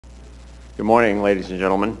Good morning, ladies and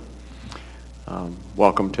gentlemen.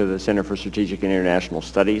 Welcome to the Center for Strategic and International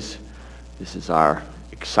Studies. This is our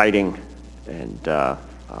exciting and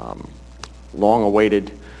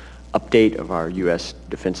long-awaited update of our U.S.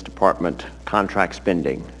 Defense Department contract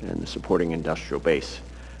spending and the supporting industrial base,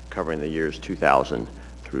 covering the years 2000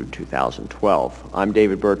 through 2012. I'm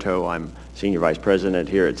David Berteau. I'm Senior Vice President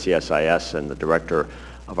here at CSIS and the Director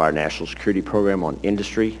of our National Security Program on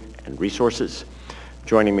Industry and Resources.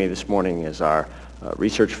 Joining me this morning is our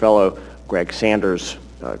research fellow, Greg Sanders.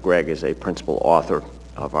 Greg is a principal author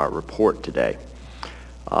of our report today.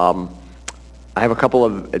 I have a couple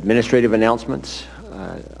of administrative announcements.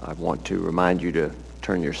 I want to remind you to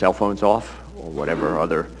turn your cell phones off or whatever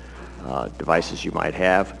other devices you might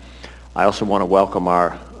have. I also want to welcome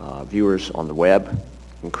our viewers on the web.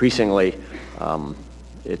 Increasingly,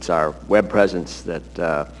 it's our web presence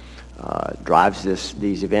that drives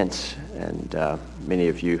these events, and many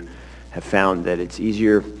of you have found that it's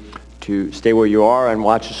easier to stay where you are and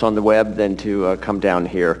watch us on the web than to come down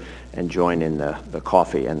here and join in the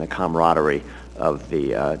coffee and the camaraderie of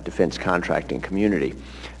the defense contracting community.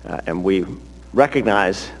 And we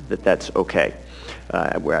recognize that that's okay.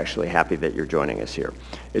 We're actually happy that you're joining us here.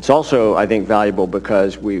 It's also, I think, valuable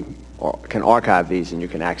because we can archive these and you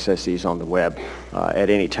can access these on the web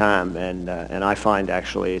at any time, and I find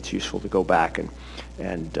actually it's useful to go back and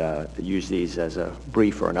use these as a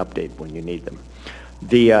brief or an update when you need them.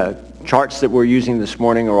 The charts that we're using this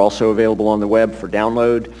morning are also available on the web for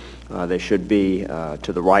download. They should be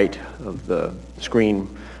to the right of the screen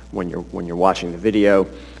when you're watching the video,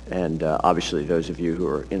 and obviously those of you who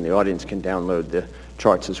are in the audience can download the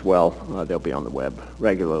charts as well. They'll be on the web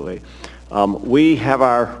regularly. We have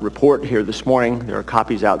our report here this morning. There are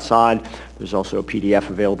copies outside. There's also a PDF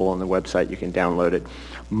available on the website. You can download it.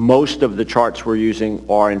 Most of the charts we're using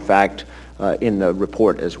are, in fact, in the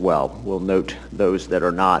report as well. We'll note those that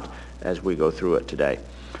are not as we go through it today.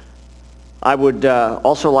 I would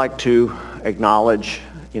also like to acknowledge,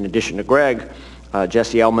 in addition to Greg,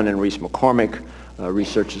 Jesse Ellman and Reese McCormick,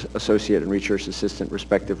 Research Associate and Research Assistant,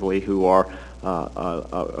 respectively, who are,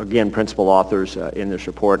 again, principal authors in this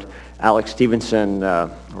report. Alex Stevenson, a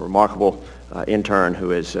remarkable intern who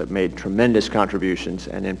has made tremendous contributions,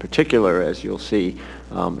 and in particular, as you'll see,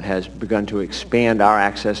 has begun to expand our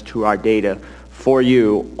access to our data for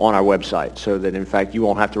you on our website, so that in fact you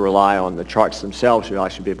won't have to rely on the charts themselves. You'll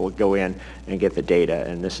actually be able to go in and get the data,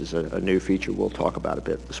 and this is a new feature we'll talk about a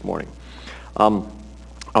bit this morning.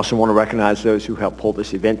 I also want to recognize those who helped pull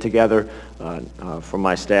this event together. From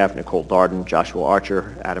my staff, Nicole Darden, Joshua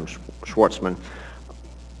Archer, Adam Schwartzman.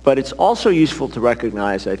 But it's also useful to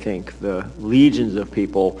recognize, I think, the legions of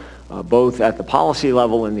people, both at the policy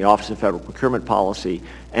level in the Office of Federal Procurement Policy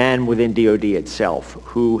and within DoD itself,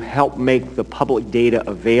 who help make the public data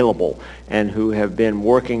available and who have been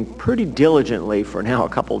working pretty diligently for now a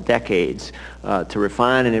couple decades to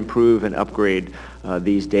refine and improve and upgrade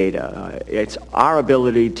these data. It's our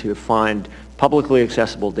ability to find publicly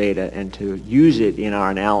accessible data and to use it in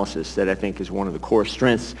our analysis that I think is one of the core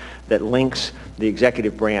strengths that links the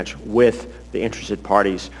executive branch with the interested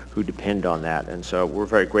parties who depend on that. And so we're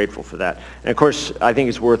very grateful for that. And of course, I think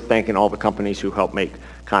it's worth thanking all the companies who help make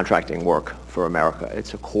contracting work for America.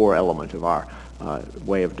 It's a core element of our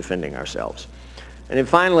way of defending ourselves. And then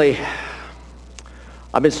finally,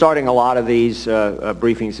 I've been starting a lot of these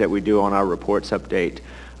briefings that we do on our reports update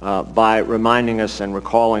by reminding us and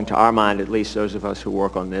recalling to our mind, at least those of us who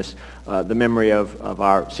work on this, the memory of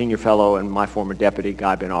our senior fellow and my former deputy,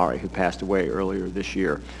 Guy Ben-Ari, who passed away earlier this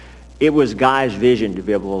year. It was Guy's vision to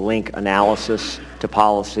be able to link analysis to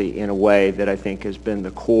policy in a way that I think has been the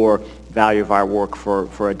core value of our work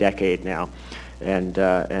for a decade now. And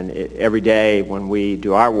every day when we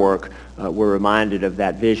do our work, we're reminded of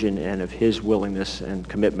that vision and of his willingness and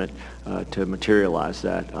commitment to materialize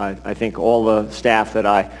that. I think all the staff that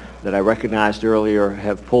I recognized earlier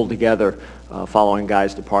have pulled together following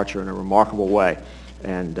Guy's departure in a remarkable way,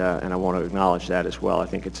 and I want to acknowledge that as well. I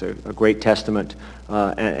think it's a great testament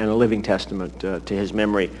and a living testament to his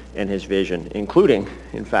memory and his vision, including,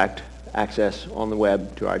 in fact, access on the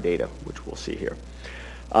web to our data, which we'll see here.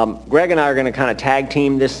 Greg and I are going to kind of tag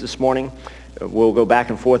team this morning. We'll go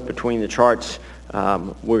back and forth between the charts.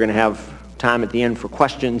 We're going to have time at the end for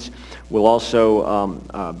questions. We'll also,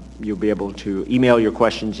 you'll be able to email your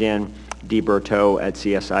questions in,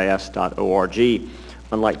 dberteau@csis.org.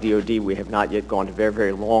 Unlike DoD, we have not yet gone to very,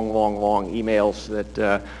 very long emails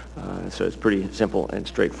so it's pretty simple and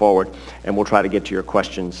straightforward. And we'll try to get to your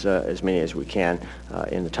questions, as many as we can,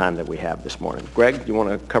 in the time that we have this morning. Greg, do you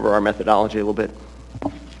want to cover our methodology a little bit?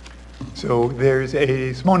 So there's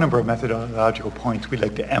a small number of methodological points we'd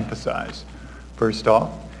like to emphasize. First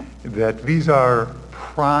off, that these are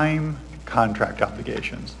prime contract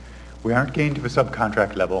obligations. We aren't getting to the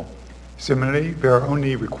subcontract level. Similarly, there are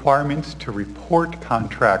only requirements to report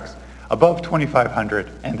contracts above 2,500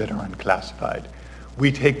 and that are unclassified.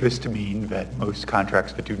 We take this to mean that most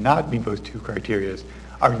contracts that do not meet those two criteria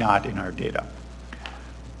are not in our data.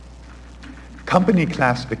 Company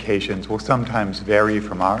classifications will sometimes vary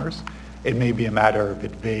from ours. It may be a matter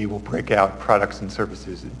that they will break out products and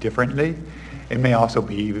services differently. It may also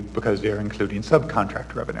be because they're including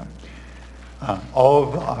subcontract revenue. All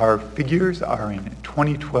of our figures are in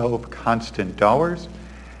 2012 constant dollars,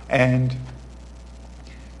 and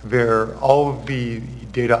all of the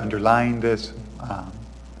data underlying this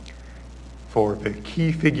for the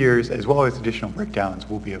key figures as well as additional breakdowns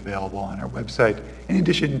will be available on our website, in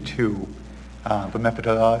addition to the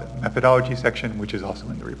methodology section, which is also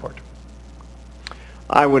in the report.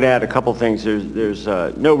 I would add a couple things. There's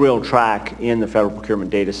no real track in the federal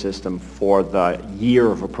procurement data system for the year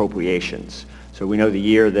of appropriations. So we know the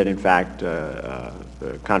year that, in fact, the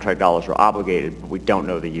contract dollars were obligated, but we don't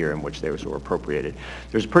know the year in which they were appropriated.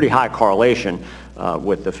 There's a pretty high correlation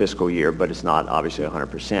with the fiscal year, but it's not obviously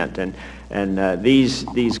 100%. And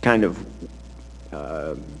these kind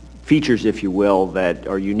of features, if you will, that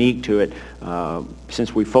are unique to it,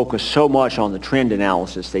 since we focus so much on the trend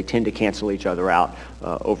analysis, they tend to cancel each other out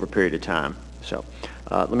over a period of time. So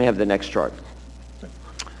let me have the next chart.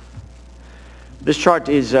 This chart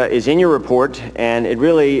is in your report, and it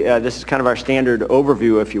really, this is kind of our standard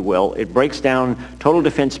overview, if you will. It breaks down total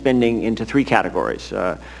defense spending into three categories.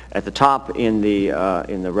 At the top in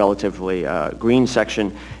the relatively green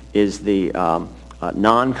section is the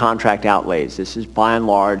non-contract outlays. This is by and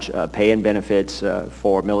large pay and benefits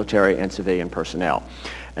for military and civilian personnel.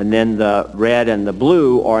 And then the red and the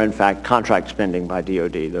blue are in fact contract spending by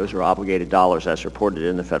DoD. Those are obligated dollars as reported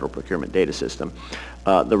in the federal procurement data system.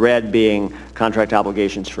 The red being contract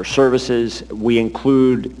obligations for services. We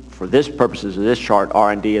include, for this purposes of this chart,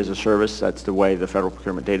 R&D as a service. That's the way the federal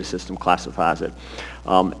procurement data system classifies it.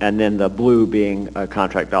 And then the blue being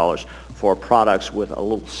contract dollars for products with a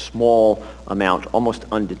little small amount, almost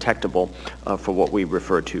undetectable, for what we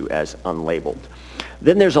refer to as unlabeled.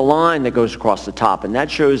 Then there's a line that goes across the top, and that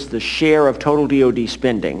shows the share of total DoD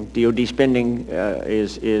spending. DoD spending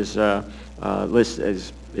is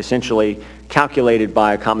essentially calculated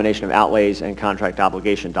by a combination of outlays and contract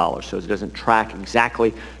obligation dollars, so it doesn't track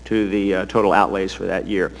exactly to the total outlays for that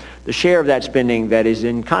year. The share of that spending that is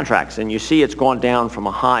in contracts, and you see it's gone down from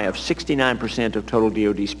a high of 69% of total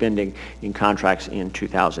DoD spending in contracts in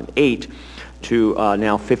 2008 to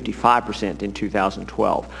now 55% in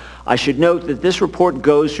 2012. I should note that this report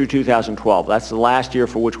goes through 2012. That's the last year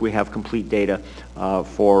for which we have complete data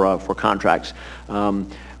for contracts.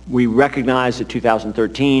 We recognize that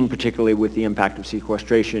 2013, particularly with the impact of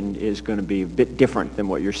sequestration, is going to be a bit different than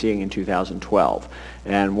what you're seeing in 2012.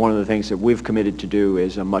 And one of the things that we've committed to do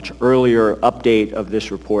is a much earlier update of this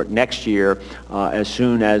report next year, as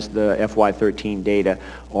soon as the FY13 data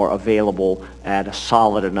are available at a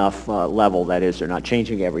solid enough level. That is, they're not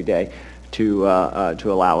changing every day, to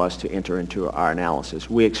allow us to enter into our analysis.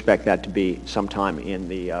 We expect that to be sometime in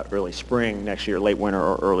the early spring next year, late winter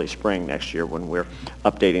or early spring next year, when we're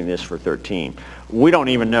updating this for 13. We don't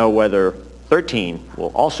even know whether 13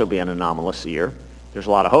 will also be an anomalous year. There's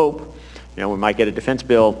a lot of hope. You know, we might get a defense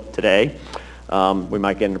bill today. We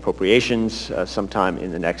might get an appropriations sometime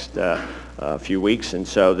in the next few weeks, and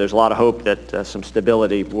so there's a lot of hope that some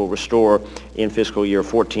stability will restore in fiscal year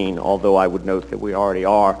 14, although I would note that we already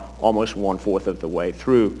are almost 1/4 of the way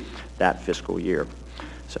through that fiscal year.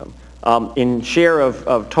 So in share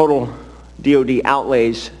of total DoD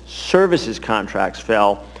outlays, services contracts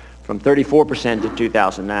fell from 34% in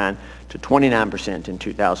 2009 to 29% in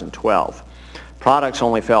 2012. Products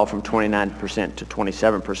only fell from 29% to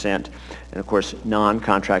 27%, and of course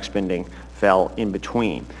non-contract spending fell in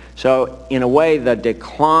between. So in a way, the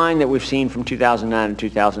decline that we've seen from 2009 to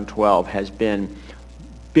 2012 has been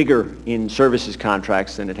bigger in services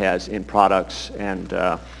contracts than it has in products and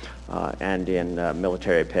in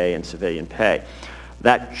military pay and civilian pay.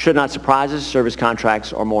 That should not surprise us. Service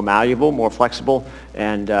contracts are more malleable, more flexible,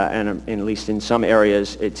 and at least in some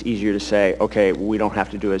areas, it's easier to say, okay, we don't have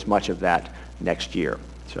to do as much of that next year.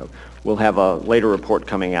 So we'll have a later report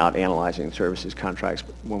coming out analyzing services contracts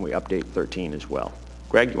when we update 13 as well.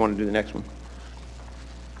 Greg, you want to do the next one?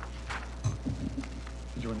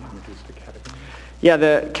 Do you want to introduce the categories? Yeah,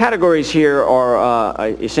 the categories here are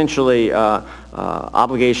essentially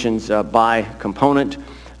obligations by component.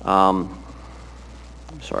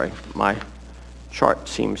 Sorry, my chart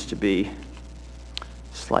seems to be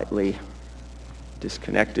slightly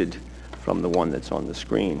disconnected from the one that's on the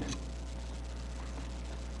screen.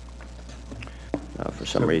 For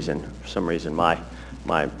some reason,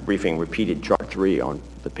 my briefing repeated chart 3 on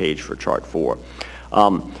the page for chart 4.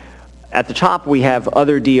 At the top, we have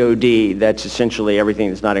other DoD. That's essentially everything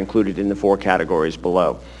that's not included in the 4 categories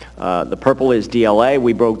below. The purple is DLA.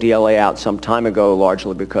 We broke DLA out some time ago,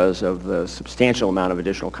 largely because of the substantial amount of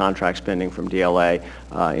additional contract spending from DLA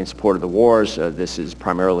in support of the wars. This is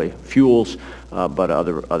primarily fuels, but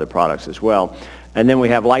other products as well. And then we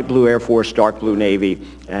have light blue Air Force, dark blue Navy,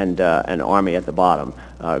 and Army at the bottom.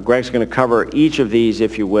 Greg's going to cover each of these,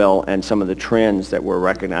 if you will, and some of the trends that we're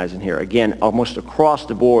recognizing here. Again, almost across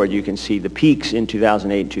the board, you can see the peaks in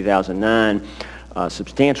 2008 and 2009,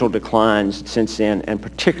 substantial declines since then, and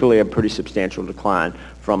particularly a pretty substantial decline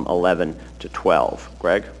from 11 to 12.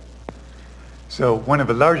 Greg? So one of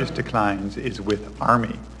the largest declines is with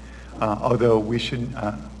Army, although which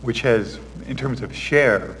has, in terms of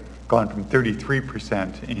share, gone from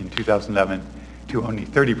 33% in 2011 to only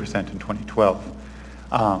 30% in 2012.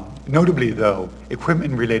 Notably, though,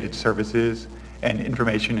 equipment-related services and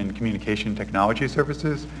information and communication technology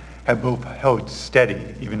services have both held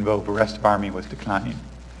steady, even though the rest of Army was declining.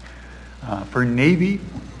 For Navy,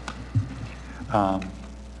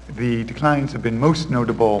 the declines have been most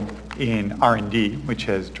notable in R&D, which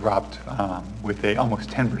has dropped with a almost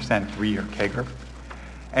 10% 3-year CAGR.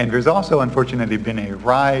 And there's also, unfortunately, been a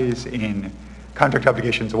rise in contract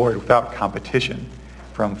obligations awarded without competition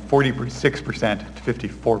from 46% to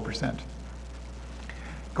 54%.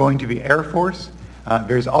 Going to the Air Force,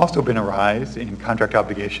 there's also been a rise in contract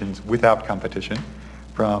obligations without competition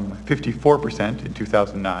from 54% in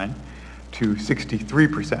 2009 to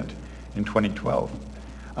 63% in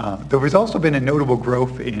 2012. There's also been a notable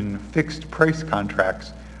growth in fixed price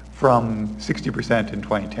contracts from 60% in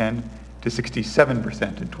 2010 to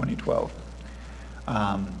 67% in 2012.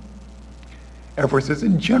 Air Force has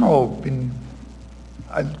in general been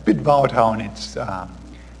a bit volatile in its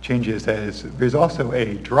changes, as there's also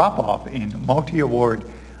a drop-off in multi-award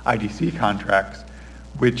IDC contracts,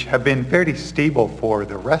 which have been fairly stable for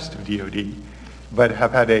the rest of DoD, but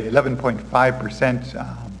have had a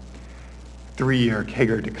 11.5% 3-year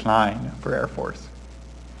CAGR decline for Air Force.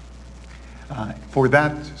 For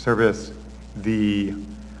that service, the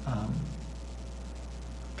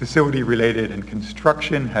facility-related and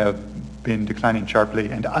construction have been declining sharply,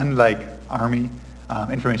 and unlike Army,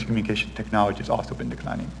 information communication technology has also been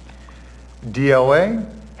declining. DLA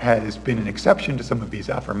has been an exception to some of these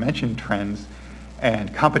aforementioned trends,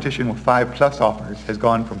 and competition with 5+ offers has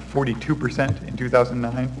gone from 42% in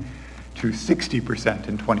 2009 to 60%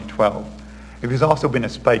 in 2012. There's also been a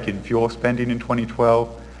spike in fuel spending in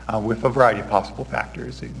 2012 with a variety of possible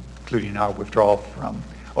factors, including our withdrawal from,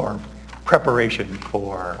 or preparation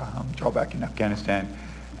for drawback in Afghanistan,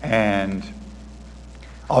 and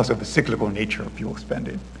also the cyclical nature of fuel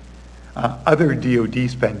spending. Other DoD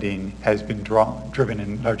spending has been driven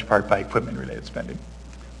in large part by equipment-related spending.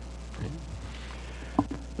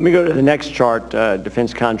 Let me go to the next chart,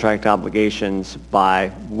 defense contract obligations by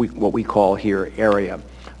what we call here area.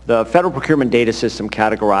 The Federal Procurement Data System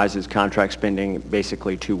categorizes contract spending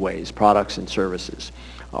basically 2 ways, products and services.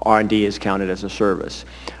 R&D is counted as a service.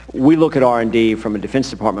 We look at R&D from a Defense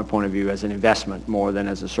Department point of view as an investment more than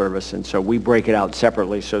as a service, and so we break it out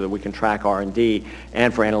separately so that we can track R&D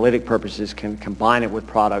and for analytic purposes can combine it with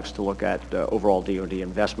products to look at overall DoD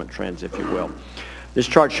investment trends, if you will. This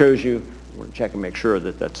chart shows you, we're going to check and make sure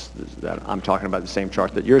that I'm talking about the same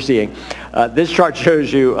chart that you're seeing. This chart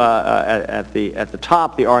shows you at the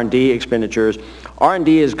top the R&D expenditures.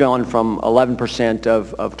 R&D has gone from 11%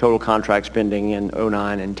 of total contract spending in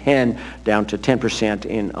 09 and 10 down to 10%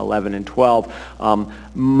 in 11 and 12.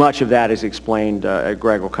 Much of that is explained,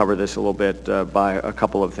 Greg will cover this a little bit, by a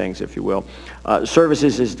couple of things, if you will.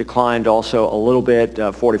 Services has declined also a little bit,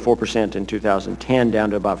 44% in 2010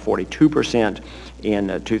 down to about 42%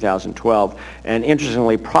 in 2012. And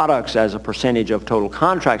interestingly, products as a percentage of total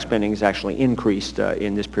contract spending has actually increased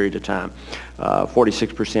in this period of time.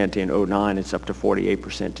 46% in 09, it's up to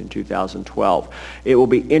 48% in 2012. It will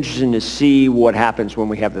be interesting to see what happens when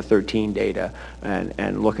we have the 13 data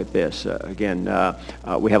and look at this. Again,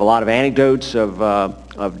 we have a lot of anecdotes of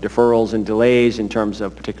deferrals and delays in terms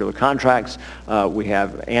of particular contracts. We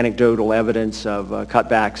have anecdotal evidence of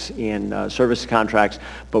cutbacks in service contracts,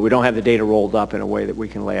 but we don't have the data rolled up in a way that we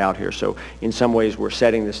can lay out here. So in some ways, we're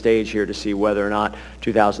setting the stage here to see whether or not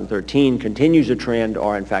 2013 continues a trend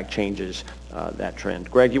or in fact changes that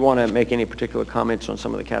trend. Greg, you want to make any particular comments on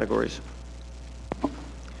some of the categories?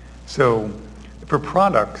 So for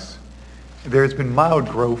products, There's been mild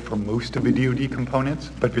growth for most of the DoD components,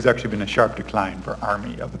 but there's actually been a sharp decline for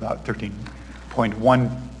Army of about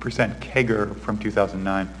 13.1% CAGR from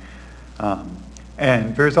 2009.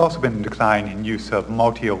 And there's also been a decline in use of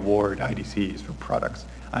multi-award IDCs for products,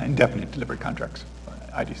 indefinite delivery contracts,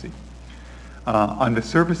 IDC. On the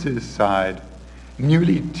services side,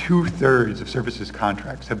 nearly 2/3 of services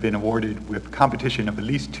contracts have been awarded with competition of at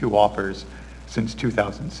least 2 offers since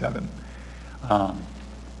 2007.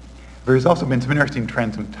 There's also been some interesting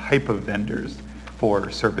trends in type of vendors for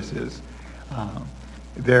services.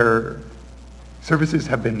 Their services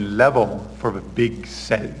have been level for the big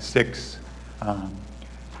 6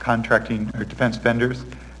 contracting or defense vendors.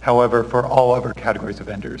 However, for all other categories of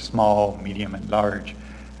vendors, small, medium, and large,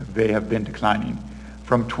 they have been declining.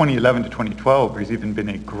 From 2011 to 2012, there's even been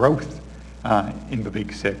a growth in the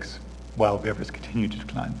big 6, while the others continue to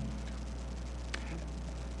decline.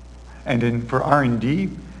 And then for R&D,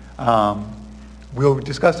 we'll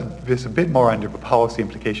discuss this a bit more under the policy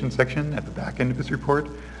implications section at the back end of this report,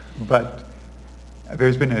 but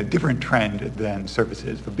there's been a different trend than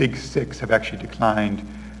services. The big 6 have actually declined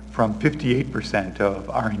from 58% of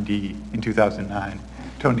R&D in 2009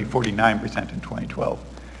 to only 49% in 2012.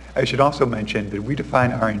 I should also mention that we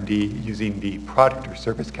define R&D using the product or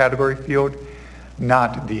service category field,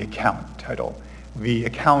 not the account title. The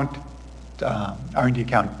account, R&D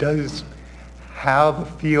account does have a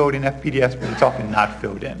field in FPDS, but it's often not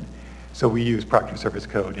filled in. So we use product or service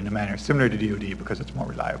code in a manner similar to DoD because it's more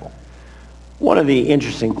reliable. One of the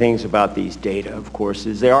interesting things about these data, of course,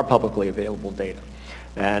 is they are publicly available data.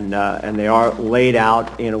 And they are laid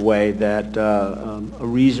out in a way that a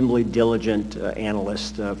reasonably diligent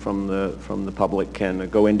analyst from the public can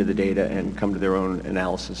go into the data and come to their own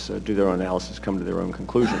analysis, do their own analysis, come to their own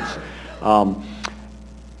conclusions.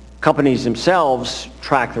 Companies themselves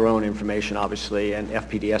track their own information, obviously, and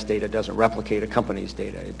FPDS data doesn't replicate a company's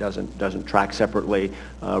data. It doesn't track separately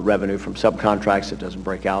revenue from subcontracts. It doesn't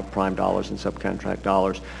break out prime dollars and subcontract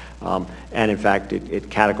dollars. And in fact,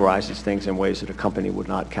 it categorizes things in ways that a company would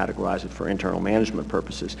not categorize it for internal management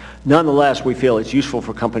purposes. Nonetheless, we feel it's useful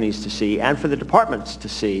for companies to see and for the departments to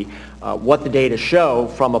see what the data show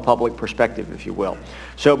from a public perspective, if you will.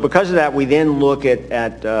 So because of that, we then look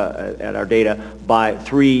at our data by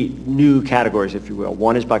 3 new categories, if you will.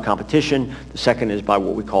 One is by competition, the second is by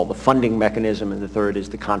what we call the funding mechanism, and the third is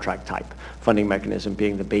the contract type. Funding mechanism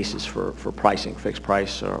being the basis for pricing, fixed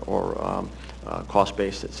price or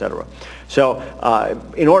cost-based, et cetera. So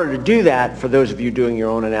in order to do that, for those of you doing your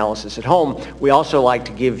own analysis at home, we also like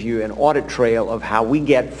to give you an audit trail of how we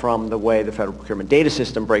get from the way the Federal Procurement Data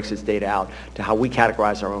System breaks its data out to how we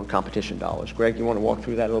categorize our own competition dollars. Greg, you want to walk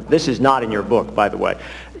through that a little? This is not in your book, by the way.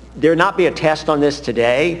 There will not be a test on this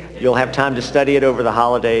today. You'll have time to study it over the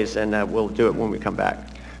holidays, and we'll do it when we come back.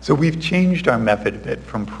 So we've changed our method a bit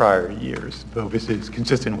from prior years, though this is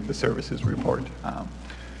consistent with the services report.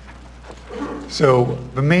 So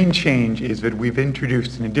the main change is that we've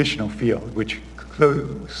introduced an additional field which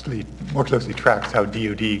more closely tracks how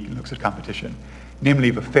DoD looks at competition,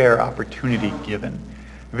 namely the fair opportunity given.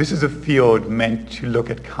 This is a field meant to look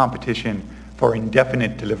at competition for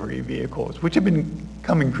indefinite delivery vehicles, which have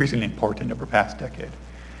become increasingly important over the past decade.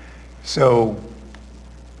 So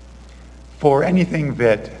for anything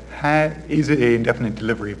that is an indefinite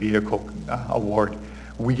delivery vehicle award,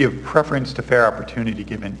 we give preference to fair opportunity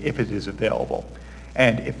given if it is available.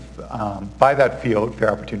 And if by that field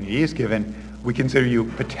fair opportunity is given, we consider you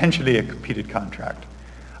potentially a competed contract.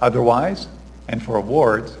 Otherwise, and for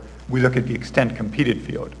awards, we look at the extent competed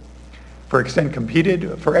field. For extent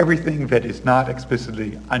competed, for everything that is not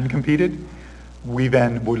explicitly uncompeted, we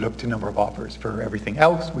then will look to number of offers. For everything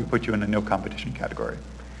else, we put you in a no competition category.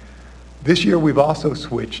 This year, we've also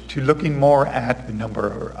switched to looking more at the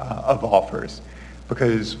number of offers,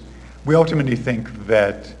 because we ultimately think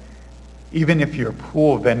that even if your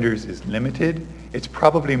pool of vendors is limited, it's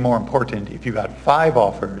probably more important if you got 5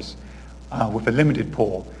 offers with a limited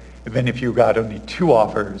pool than if you got only 2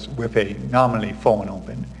 offers with a nominally full and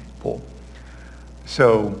open pool.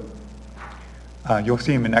 So you'll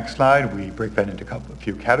see in the next slide, we break that into a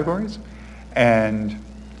few categories, and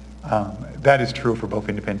that is true for both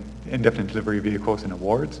indefinite delivery vehicles and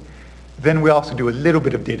awards. Then we also do a little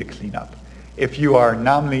bit of data cleanup. If you are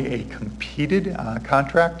nominally a competed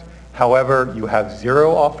contract, however, you have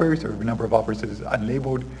 0 offers or the number of offers is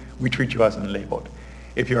unlabeled, we treat you as unlabeled.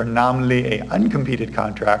 If you're nominally an uncompeted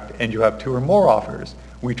contract and you have 2 or more offers,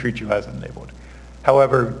 we treat you as unlabeled.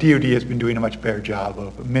 However, DoD has been doing a much better job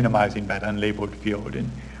of minimizing that unlabeled field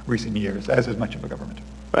in recent years, as has much of the government.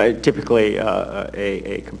 Right. Typically,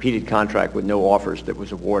 a competed contract with no offers that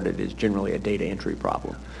was awarded is generally a data entry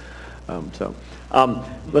problem.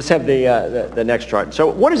 Let's have the next chart. So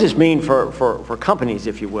what does this mean for companies,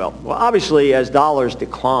 if you will? Well, obviously, as dollars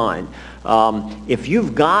decline, if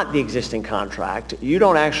you've got the existing contract, you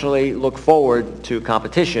don't actually look forward to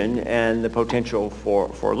competition and the potential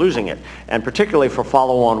for losing it. And particularly for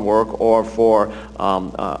follow-on work or for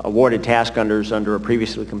awarded task under a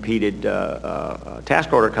previously competed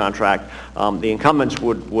task order contract, the incumbents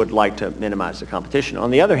would like to minimize the competition.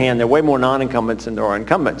 On the other hand, there are way more non-incumbents than there are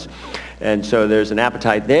incumbents. And so there's an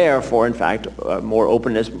appetite there for, in fact, more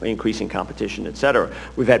openness, increasing competition, et cetera.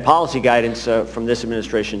 We've had policy guidance from this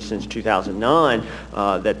administration since 2009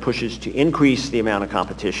 that pushes to increase the amount of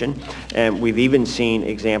competition. And we've even seen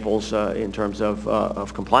examples in terms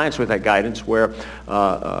of compliance with that guidance where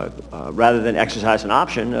rather than exercise an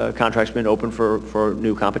option, contract's been open for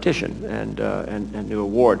new competition and new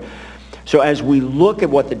award. So as we look at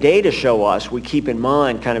what the data show us, we keep in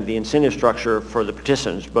mind kind of the incentive structure for the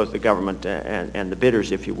participants, both the government and the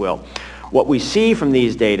bidders, if you will. What we see from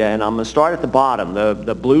these data, and I'm going to start at the bottom,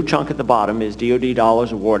 the blue chunk at the bottom is DoD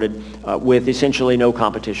dollars awarded with essentially no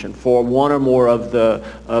competition for one or more of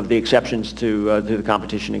the exceptions to the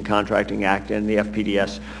Competition and Contracting Act, and the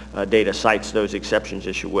FPDS data cites those exceptions,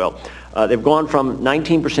 as you will. They've gone from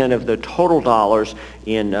 19% of the total dollars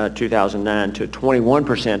in 2009 to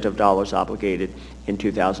 21% of dollars obligated in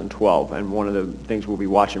 2012, and one of the things we'll be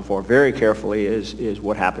watching for very carefully is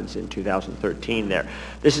what happens in 2013 there.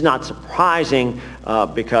 This is not surprising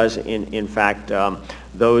because in fact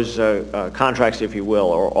those contracts, if you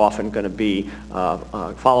will, are often going to be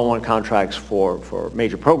follow-on contracts for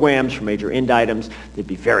major programs, for major end items. They'd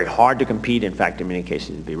be very hard to compete. In fact, in many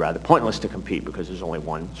cases, it'd be rather pointless to compete because there's only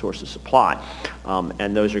one source of supply.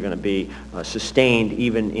 And those are going to be sustained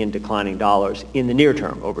even in declining dollars in the near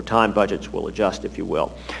term. Over time, budgets will adjust, if you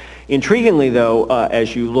will. Intriguingly, though,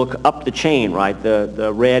 as you look up the chain, right,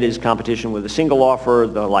 the red is competition with a single offer,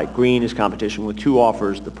 the light green is competition with 2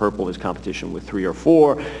 offers, the purple is competition with 3 or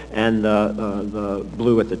 4, and the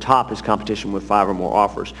blue at the top is competition with 5 or more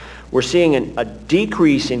offers. We're seeing a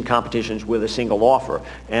decrease in competitions with a single offer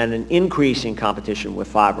and an increase in competition with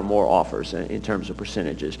 5 or more offers in terms of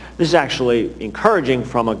percentages. This is actually encouraging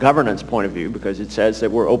from a governance point of view because it says that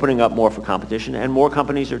we're opening up more for competition and more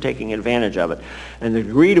companies are taking advantage of it. And the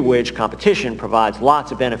degree to which competition provides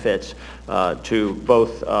lots of benefits to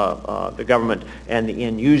both the government and the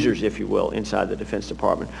end users, if you will, inside the Defense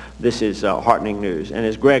Department. This is heartening news. And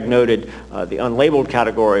as Greg noted, the unlabeled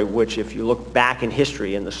category, which if you look back in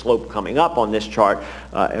history in the slope coming up on this chart,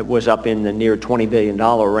 it was up in the near $20 billion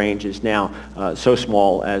range, is now so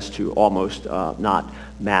small as to almost not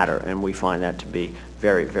matter, and we find that to be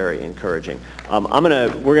very, very encouraging.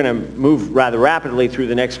 We're gonna move rather rapidly through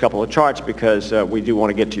the next couple of charts because we do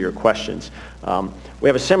want to get to your questions. We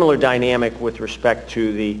have a similar dynamic with respect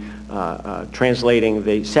to the translating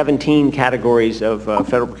the 17 categories of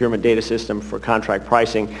federal procurement data system for contract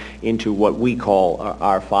pricing into what we call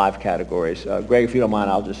our 5 categories. Greg, if you don't mind,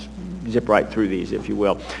 I'll just zip right through these, if you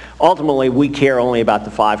will. Ultimately, we care only about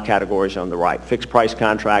the 5 categories on the right: fixed price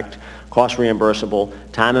contract, cost reimbursable,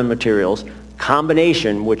 time and materials,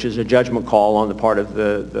 combination, which is a judgment call on the part of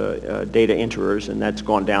the data enterers, and that's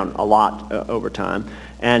gone down a lot over time,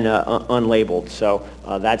 and unlabeled. So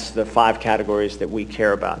that's the 5 categories that we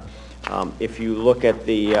care about. If you look at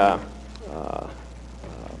the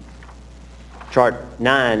chart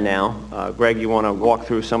 9 now, Greg, you want to walk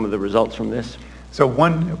through some of the results from this? So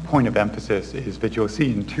one point of emphasis is that you'll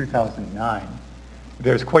see in 2009,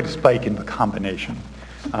 there's quite a spike in the combination.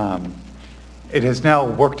 It has now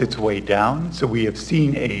worked its way down, so we have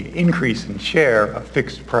seen an increase in share of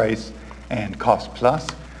fixed price and cost plus,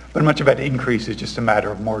 but much of that increase is just a matter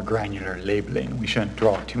of more granular labeling. We shouldn't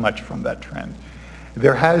draw too much from that trend.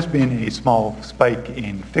 There has been a small spike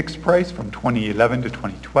in fixed price from 2011 to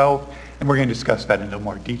 2012, and we're going to discuss that in a little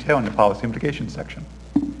more detail in the policy implications section.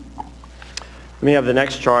 Let me have the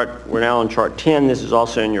next chart. We're now on chart 10. This is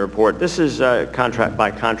also in your report. This is contract by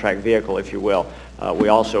contract vehicle, if you will. We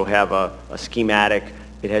also have a schematic.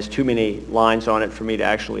 It has too many lines on it for me to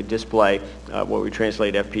actually display where we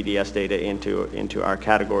translate FPDS data into our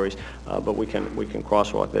categories, but we can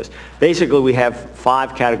crosswalk this. Basically, we have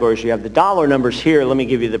 5 categories. You have the dollar numbers here. Let me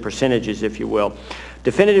give you the percentages, if you will.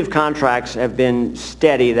 Definitive contracts have been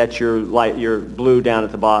steady, that's your blue down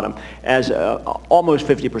at the bottom, as almost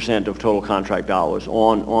 50% of total contract dollars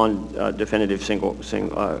on definitive single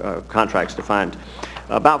contracts defined.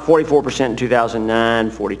 About 44% in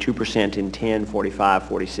 2009, 42% in 10, 45,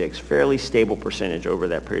 46, fairly stable percentage over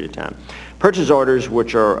that period of time. Purchase orders,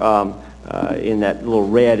 which are in that little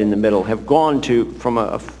red in the middle, have gone from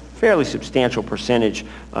a fairly substantial percentage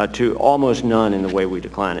to almost none in the way we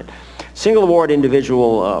decline it. Single award individual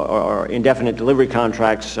or indefinite delivery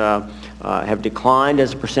contracts have declined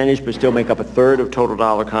as a percentage, but still make up a third of total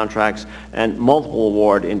dollar contracts, and multiple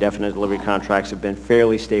award indefinite delivery contracts have been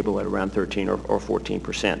fairly stable at around 13 or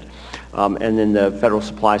 14%. And then the Federal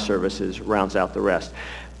Supply Services rounds out the rest.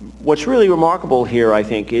 What's really remarkable here, I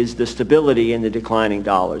think, is the stability in the declining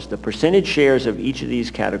dollars. The percentage shares of each of these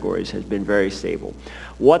categories has been very stable.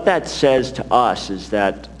 What that says to us is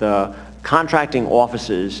that the contracting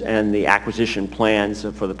offices and the acquisition plans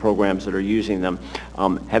for the programs that are using them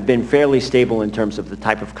have been fairly stable in terms of the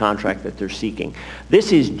type of contract that they're seeking.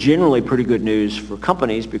 This is generally pretty good news for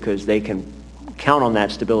companies because they can count on that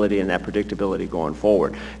stability and that predictability going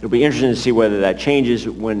forward. It'll be interesting to see whether that changes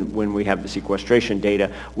when we have the sequestration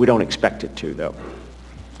data. We don't expect it to, though.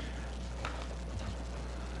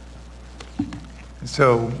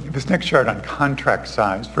 So this next chart on contract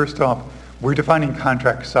size, first off, we're defining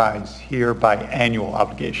contract size here by annual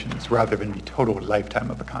obligations rather than the total lifetime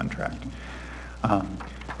of a contract.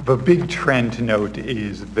 The big trend to note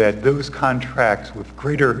is that those contracts with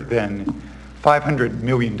greater than $500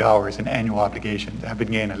 million in annual obligations have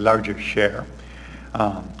been getting a larger share.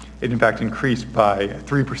 It in fact increased by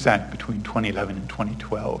 3% between 2011 and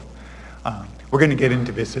 2012. We're going to get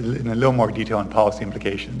into this in a little more detail on policy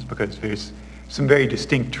implications because there's some very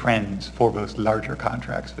distinct trends for those larger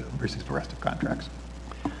contracts versus the rest of contracts.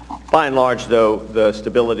 By and large, though, the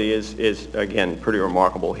stability is again, pretty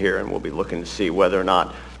remarkable here, and we'll be looking to see whether or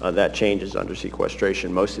not that changes under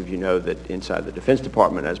sequestration. Most of you know that inside the Defense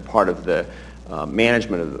Department, as part of the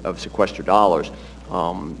management of sequestered dollars,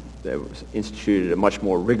 there was instituted a much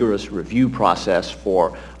more rigorous review process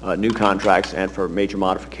for new contracts and for major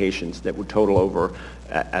modifications that would total over,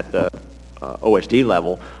 at the OSD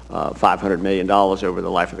level, $500 million over the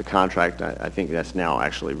life of the contract. I think that's now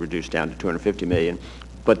actually reduced down to $250 million.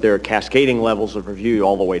 But there are cascading levels of review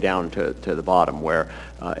all the way down to the bottom, where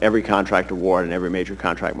every contract award and every major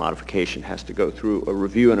contract modification has to go through a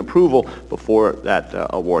review and approval before that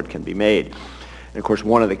award can be made. And of course,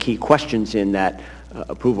 one of the key questions in that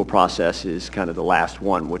approval process is kind of the last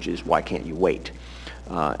one, which is why can't you wait?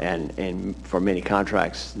 And for many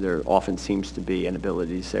contracts, there often seems to be an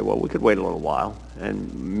ability to say, well, we could wait a little while.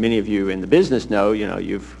 And many of you in the business know,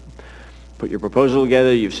 you've put your proposal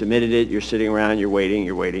together, you've submitted it, you're sitting around, you're waiting,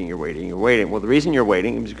 you're waiting, you're waiting, you're waiting. Well, the reason you're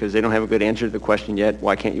waiting is because they don't have a good answer to the question yet,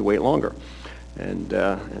 why can't you wait longer? And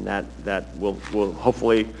that will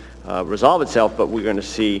hopefully resolve itself, but we're going to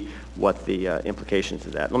see what the implications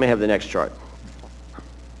of that. Let me have the next chart.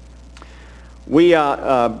 We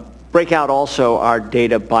break out also our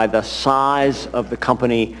data by the size of the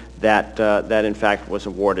company that in fact was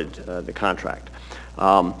awarded the contract.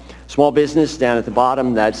 Small business down at the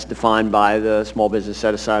bottom, that's defined by the small business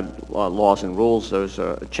set-aside laws and rules. Those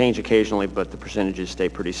change occasionally, but the percentages stay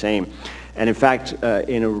pretty same. And in fact,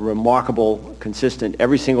 in a remarkable, consistent,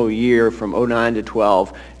 every single year from 09 to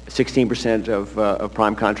 12, 16% of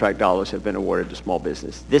prime contract dollars have been awarded to small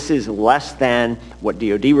business. This is less than what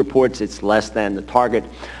DoD reports. It's less than the target,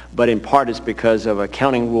 but in part it's because of a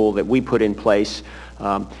counting rule that we put in place.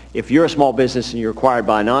 If you're a small business and you're acquired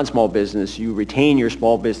by a non-small business, you retain your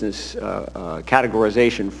small business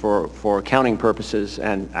categorization for accounting purposes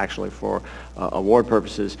and actually for award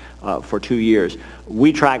purposes for 2 years.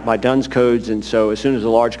 We track by Dunn's codes, and so as soon as a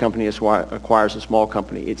large company acquires a small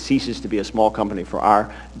company, it ceases to be a small company for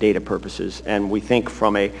our data purposes. And we think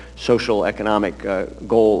from a social economic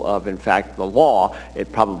goal of, in fact, the law,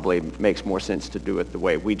 it probably makes more sense to do it the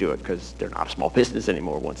way we do it because they're not a small business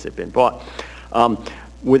anymore once they've been bought.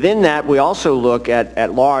 Within that, we also look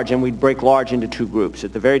at large, and we break large into two groups.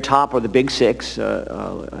 At the very top are the big six,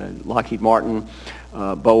 Lockheed Martin,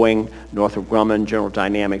 Boeing, Northrop Grumman, General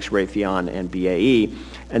Dynamics, Raytheon, and BAE.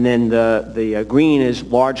 And then the green is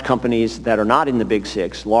large companies that are not in the big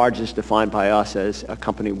six. Large is defined by us as a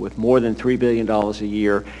company with more than $3 billion a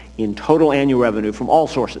year in total annual revenue from all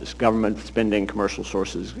sources, government spending, commercial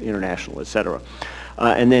sources, international, et cetera.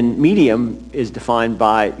 And then medium is defined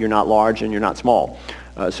by you're not large and you're not small.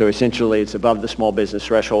 So essentially it's above the small business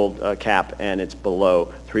threshold cap and it's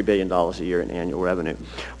below $3 billion a year in annual revenue.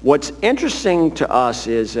 What's interesting to us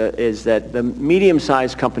is that the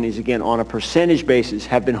medium-sized companies, again, on a percentage basis,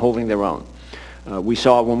 have been holding their own. We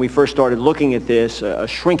saw when we first started looking at this a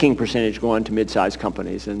shrinking percentage going to mid-sized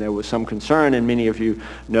companies, and there was some concern, and many of you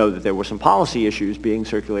know that there were some policy issues being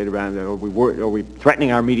circulated around, are we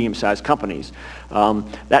threatening our medium-sized companies?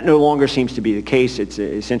 That no longer seems to be the case. It's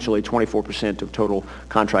essentially 24% of total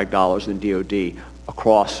contract dollars in DoD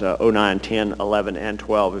across 09, 10, 11, and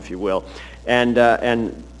 12, if you will. And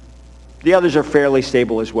The others are fairly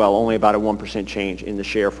stable as well, only about a 1% change in the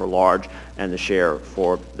share for large and the share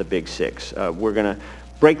for the big six. We're going to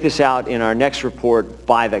break this out in our next report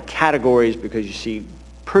by the categories because you see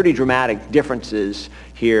pretty dramatic differences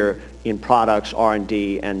here in products,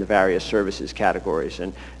 R&D, and the various services categories.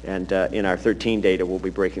 And in our 13 data, we'll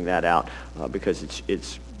be breaking that out because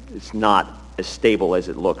it's not as stable as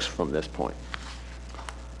it looks from this point.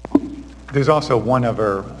 There's also one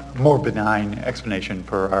other more benign explanation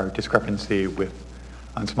for our discrepancy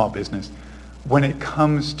on small business. When it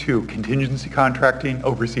comes to contingency contracting,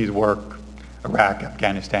 overseas work, Iraq,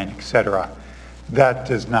 Afghanistan, etc., that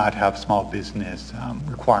does not have small business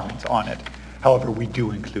requirements on it. However, we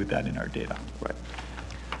do include that in our data. Right.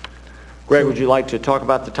 Greg, would you like to talk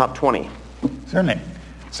about the top 20? Certainly.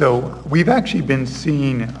 So we've actually been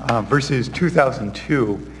seeing, versus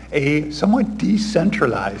 2002, a somewhat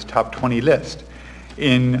decentralized top 20 list.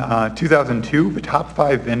 In 2002, the top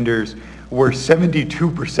 5 vendors were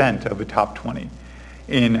 72% of the top 20.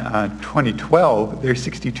 In 2012, they're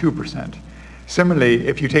 62%. Similarly,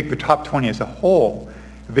 if you take the top 20 as a whole,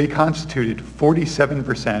 they constituted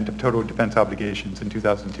 47% of total defense obligations in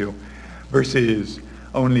 2002 versus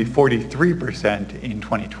only 43% in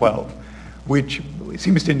 2012, which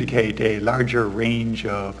seems to indicate a larger range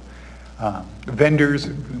of vendors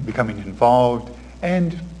becoming involved,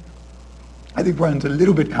 and I think runs a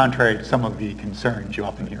little bit contrary to some of the concerns you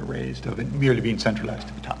often hear raised of it merely being centralized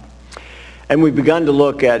to the top. And we've begun to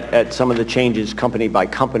look at some of the changes company by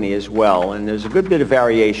company as well, and there's a good bit of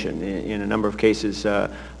variation. In a number of cases,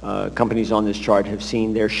 companies on this chart have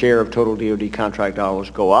seen their share of total DoD contract dollars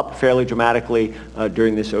go up fairly dramatically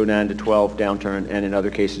during this 09 to 12 downturn, and in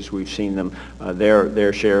other cases we've seen them,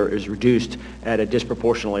 their share is reduced at a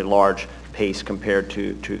disproportionately large pace compared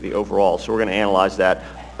to the overall. So we're going to analyze that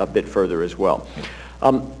a bit further as well.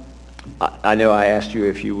 I know I asked you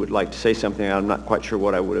if you would like to say something. I'm not quite sure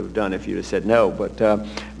what I would have done if you'd have said no, but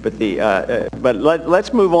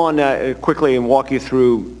let's move on quickly and walk you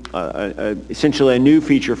through essentially a new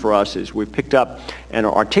feature for us is we've picked up and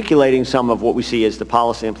are articulating some of what we see as the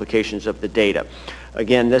policy implications of the data.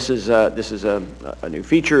 Again, this is a new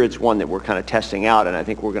feature. It's one that we're kind of testing out, and I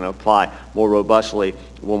think we're going to apply more robustly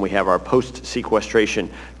when we have our post-sequestration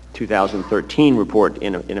 2013 report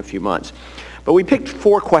in a few months. But we picked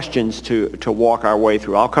 4 questions to walk our way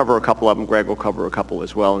through. I'll cover a couple of them. Greg will cover a couple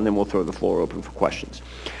as well, and then we'll throw the floor open for questions.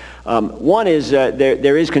 One is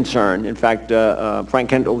there is concern. In fact, Frank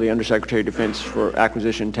Kendall, the Undersecretary of Defense for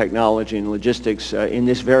Acquisition, Technology, and Logistics, in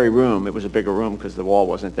this very room, it was a bigger room because the wall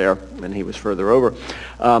wasn't there and he was further over,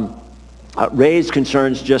 raised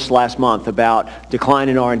concerns just last month about decline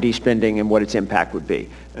in R&D spending and what its impact would be,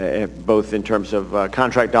 both in terms of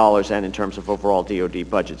contract dollars and in terms of overall DoD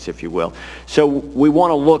budgets, if you will. So we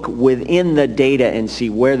want to look within the data and see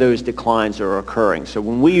where those declines are occurring. So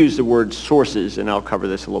when we use the word sources, and I'll cover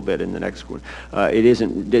this a little bit in the next one,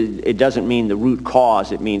 it doesn't mean the root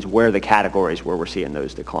cause, it means where the categories where we're seeing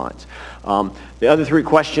those declines. The other 3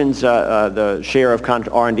 questions, the share of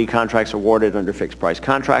R&D contracts awarded under fixed price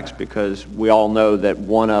contracts, because we all know that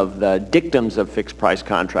one of the dictums of fixed price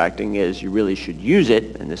contracting is you really should use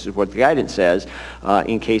it, and this is what the guidance says,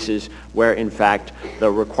 in cases where in fact the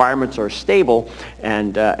requirements are stable,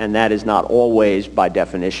 and that is not always by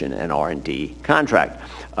definition an R&D contract.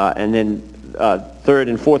 And then third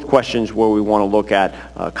and fourth questions where we want to look at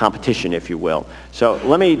competition, if you will. So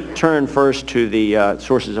let me turn first to the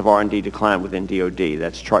sources of R&D decline within DoD.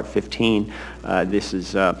 That's chart 15. This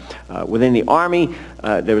is within the Army.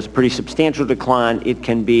 There was a pretty substantial decline. It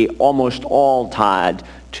can be almost all tied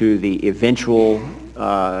to the eventual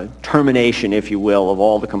termination, if you will, of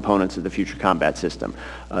all the components of the Future Combat System.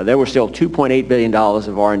 There were still $2.8 billion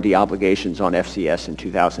of R&D obligations on FCS in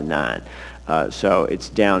 2009. So it's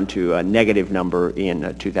down to a negative number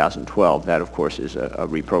in 2012. That, of course, is a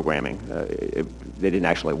reprogramming. They didn't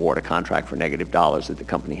actually award a contract for negative dollars that the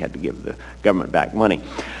company had to give the government back money.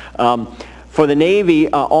 For the Navy,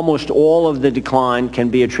 almost all of the decline can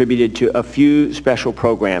be attributed to a few special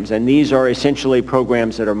programs, and these are essentially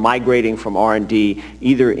programs that are migrating from R&D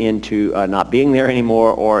either into not being there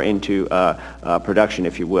anymore or into production,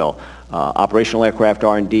 if you will. Operational aircraft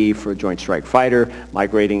R&D for Joint Strike Fighter,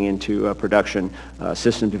 migrating into production,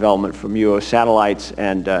 system development for MUO satellites,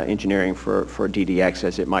 and engineering for DDX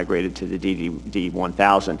as it migrated to the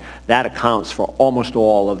DD-1000. That accounts for almost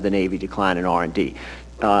all of the Navy decline in R&D.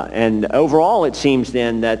 And overall, it seems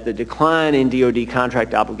then that the decline in DoD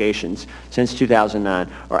contract obligations since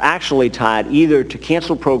 2009 are actually tied either to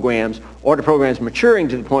canceled programs or to programs maturing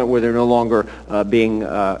to the point where they're no longer being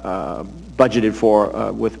budgeted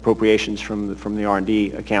for with appropriations from the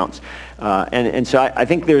R&D accounts. And so I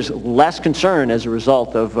think there's less concern as a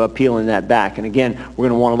result of peeling that back. And again, we're going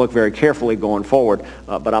to want to look very carefully going forward,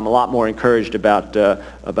 but I'm a lot more encouraged about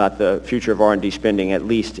the future of R&D spending, at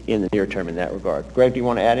least in the near term in that regard. Greg, do you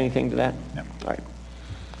want to add anything to that? No. All right.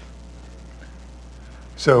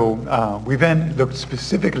 So we then looked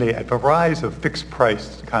specifically at the rise of fixed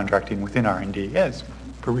price contracting within R&D, as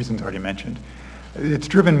for reasons already mentioned. It's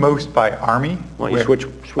driven most by Army. Why don't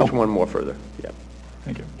you switch one more further? Yeah.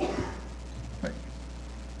 Thank you. Right.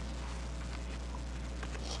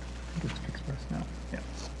 It's fixed price now. Yeah.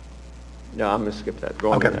 No, I'm going to skip that.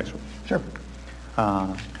 Go on to the next one. Sure.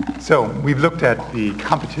 So we've looked at the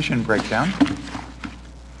competition breakdown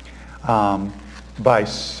by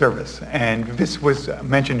service, and this was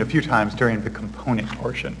mentioned a few times during the component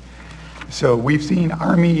portion. So we've seen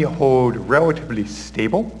Army hold relatively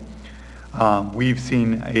stable. We've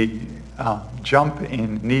seen a jump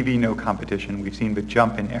in Navy, no competition. We've seen the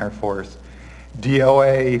jump in Air Force.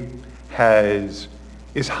 DOA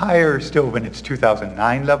is higher still than its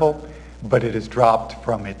 2009 level, but it has dropped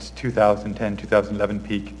from its 2010, 2011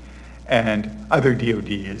 peak. And other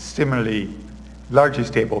DoD is similarly largely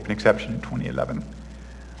stable with an exception in 2011.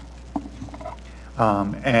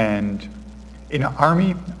 And in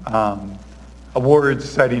Army, awards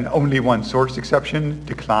citing only one source exception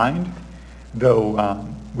declined, though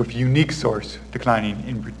with unique source declining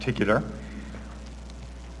in particular.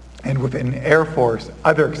 And within Air Force,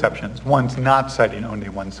 other exceptions, ones not citing only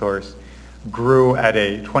one source, grew at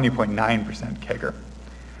a 20.9% CAGR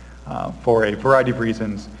for a variety of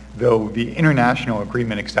reasons, though the international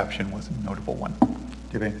agreement exception was a notable one. Do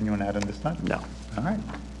you have anything you want to add on this slide? No. All right.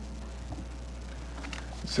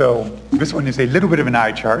 So this one is a little bit of an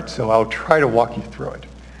eye chart, so I'll try to walk you through it.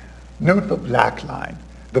 Note the black line.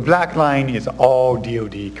 The black line is all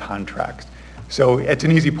DoD contracts. So it's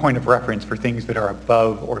an easy point of reference for things that are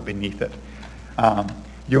above or beneath it.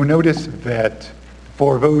 You'll notice that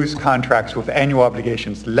for those contracts with annual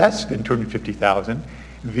obligations less than $250,000,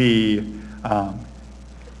 the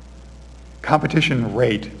competition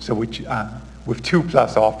rate, so which with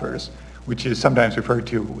 2+ offers, which is sometimes referred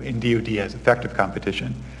to in DoD as effective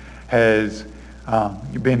competition, has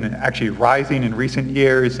been actually rising in recent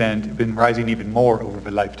years and been rising even more over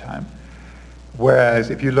the lifetime. Whereas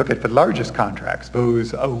if you look at the largest contracts,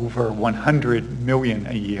 those over 100 million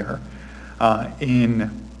a year, in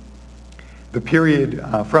the period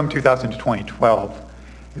from 2000 to 2012,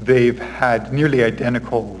 they've had nearly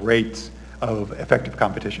identical rates of effective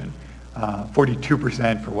competition.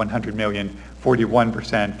 42% for 100 million,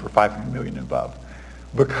 41% for 500 million and above.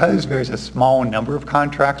 Because there's a small number of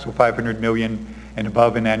contracts with 500 million and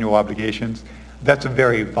above in annual obligations, that's a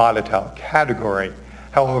very volatile category.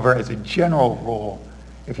 However, as a general rule,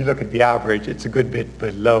 if you look at the average, it's a good bit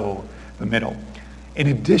below the middle. In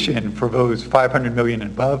addition, for those 500 million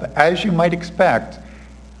and above, as you might expect,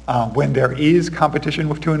 when there is competition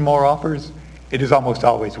with 2 and more offers, it is almost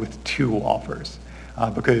always with 2 offers.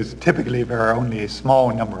 Because typically there are only a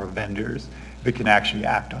small number of vendors that can actually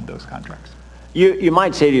act on those contracts. You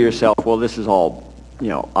might say to yourself, well, this is all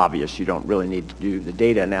obvious. You don't really need to do the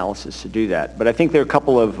data analysis to do that. But I think there are a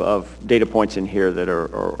couple of data points in here that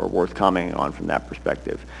are worth commenting on from that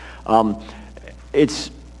perspective. It's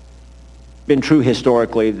been true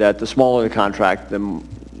historically that the smaller the contract, the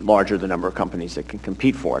larger the number of companies that can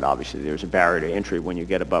compete for it. Obviously, there's a barrier to entry when you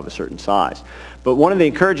get above a certain size. But one of the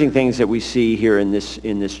encouraging things that we see here in this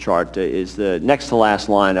chart is the next to last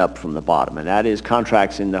line up from the bottom, and that is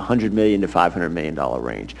contracts in the $100 million to $500 million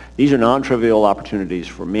range. These are non-trivial opportunities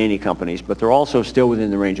for many companies, but they're also still within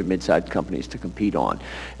the range of mid-sized companies to compete on.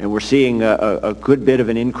 And we're seeing a good bit of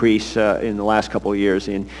an increase in the last couple of years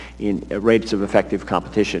in rates of effective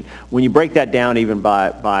competition. When you break that down even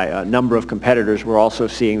by a number of competitors, we're also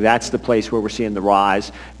seeing that's the place where we're seeing the rise,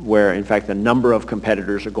 where in fact the number of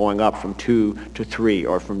competitors are going up from 2 to 3,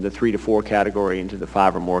 or from the 3 to 4 category into the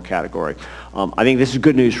 5 or more category. I think this is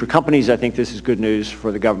good news for companies. I think this is good news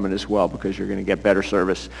for the government as well, because you're going to get better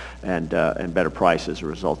service and better price as a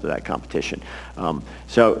result of that competition.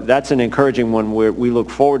 So that's an encouraging one where we look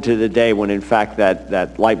forward to the day when in fact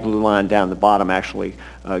that light blue line down the bottom actually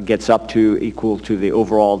gets up to equal to the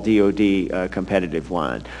overall DoD competitive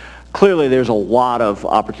line. Clearly, there's a lot of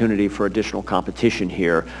opportunity for additional competition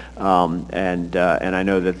here, and I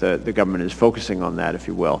know that the government is focusing on that, if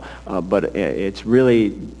you will, but it's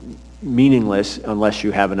really meaningless unless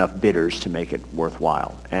you have enough bidders to make it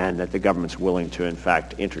worthwhile, and that the government's willing to, in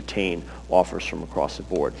fact, entertain offers from across the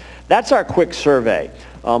board. That's our quick survey.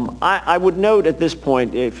 I would note at this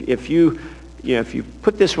point, if you if you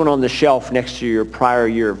put this one on the shelf next to your prior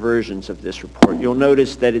year versions of this report, you'll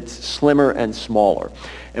notice that it's slimmer and smaller.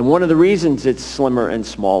 And one of the reasons it's slimmer and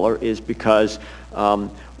smaller is because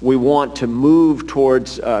we want to move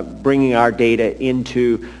towards bringing our data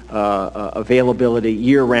into availability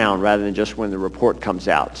year-round rather than just when the report comes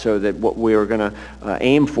out. So that what we are going to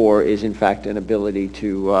aim for is, in fact, an ability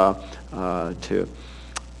to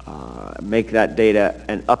make that data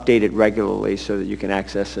and update it regularly so that you can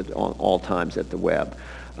access it on all times at the web.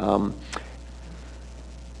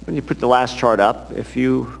 When you put the last chart up, I'm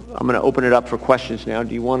going to open it up for questions now.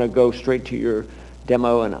 Do you want to go straight to your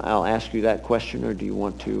demo and I'll ask you that question, or do you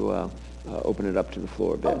want to open it up to the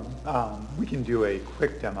floor a bit? We can do a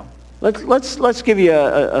quick demo. Let's give you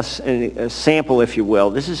a sample, if you will.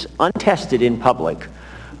 This is untested in public.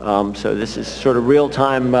 So this is sort of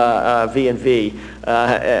real-time V&V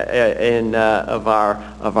of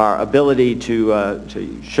our ability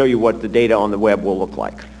to show you what the data on the web will look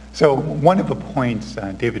like. So one of the points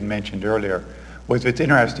David mentioned earlier was it's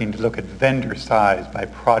interesting to look at vendor size by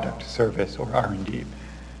product, service, or R&D.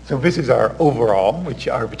 So this is our overall, which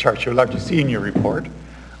are the charts you'll love to see in your report.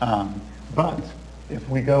 But if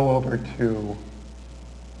we go over to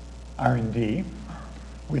R&D,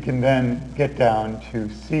 we can then get down to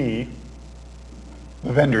see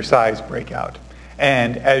the vendor size breakout.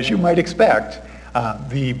 And as you might expect,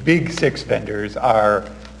 the big 6 vendors are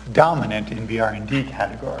dominant in the R&D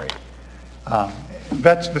category.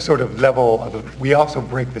 That's the sort of level of we also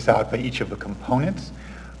break this out by each of the components,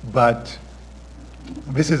 but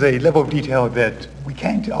this is a level of detail that we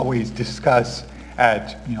can't always discuss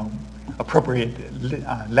at appropriate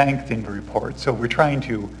length in the report. So we're trying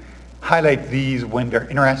to highlight these when they're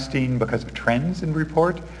interesting because of trends in the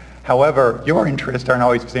report. However, your interests aren't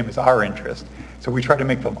always the same as our interest. So we try to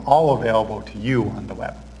make them all available to you on the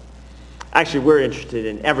web. Actually, we're interested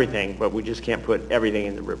in everything, but we just can't put everything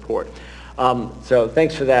in the report. So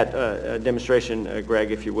thanks for that demonstration,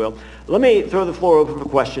 Greg, if you will. Let me throw the floor open for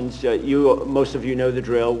questions. Most of you know the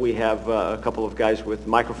drill. We have a couple of guys with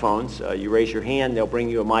microphones. You raise your hand, they'll bring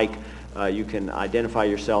you a mic. You can identify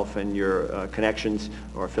yourself and your connections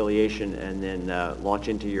or affiliation, and then launch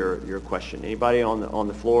into your question. Anybody on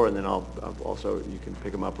the floor, and then I'll also, you can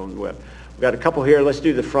pick them up on the web. We've got a couple here. Let's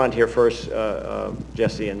do the front here first,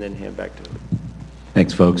 Jesse, and then hand back to him.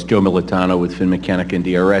 Thanks, folks. Joe Militano with FinMechanic and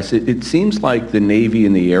DRS. It seems like the Navy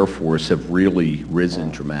and the Air Force have really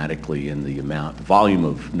risen dramatically in the volume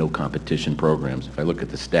of no competition programs. If I look at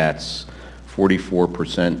the stats,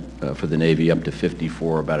 44% for the Navy, up to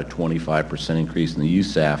 54, about a 25% increase, and the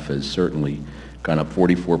USAF has certainly gone up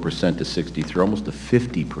 44% to 63, almost a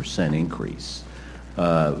 50% increase.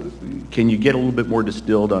 Can you get a little bit more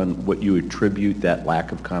distilled on what you attribute that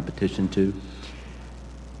lack of competition to?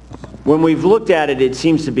 When we've looked at it, it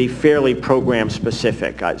seems to be fairly program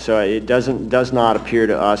specific. So it does not appear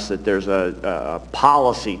to us that there's a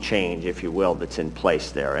policy change, if you will, that's in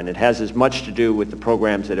place there. And it has as much to do with the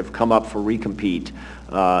programs that have come up for recompete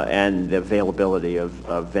and the availability of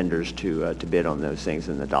vendors to bid on those things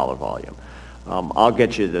in the dollar volume. I'll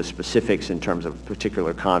get you the specifics in terms of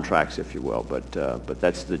particular contracts, if you will, but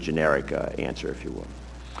that's the generic answer, if you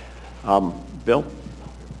will. Bill?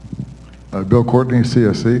 Bill Courtney,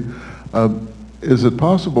 CSC. Is it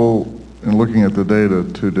possible, in looking at the data,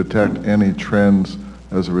 to detect any trends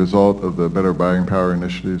as a result of the better buying power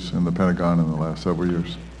initiatives in the Pentagon in the last several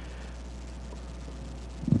years?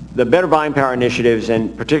 The better buying power initiatives,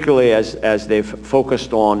 and particularly as they've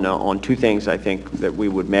focused on 2 things, I think, that we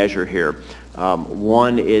would measure here.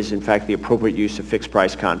 One is, in fact, the appropriate use of fixed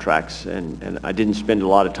price contracts, and I didn't spend a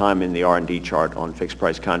lot of time in the R&D chart on fixed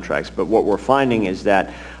price contracts, but what we're finding is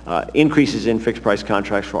that increases in fixed price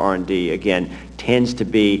contracts for R&D, again, tends to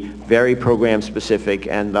be very program specific,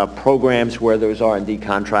 and the programs where those R&D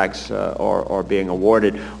contracts are being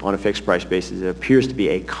awarded on a fixed price basis, it appears to be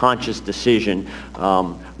a conscious decision,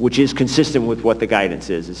 which is consistent with what the guidance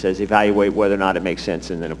is. It says evaluate whether or not it makes sense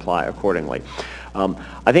and then apply accordingly.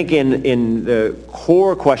 I think in the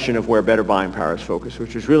core question of where better buying power is focused,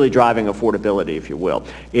 which is really driving affordability, if you will,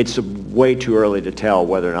 it's way too early to tell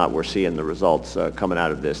whether or not we're seeing the results coming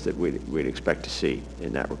out of this that we'd expect to see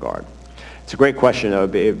in that regard. It's a great question. It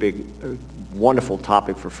would be a big, wonderful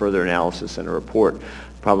topic for further analysis and a report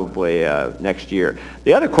probably next year.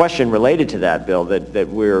 The other question related to that, Bill, that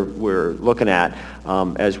we're looking at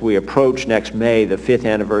as we approach next May, the 5th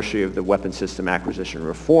anniversary of the Weapons System Acquisition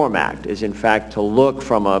Reform Act, is in fact to look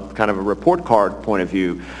from a kind of a report card point of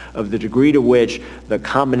view of the degree to which the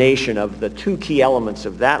combination of the 2 key elements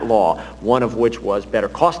of that law, one of which was better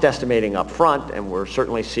cost estimating up front, and we're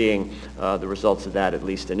certainly seeing the results of that, at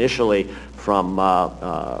least initially, from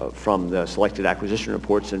the selected acquisition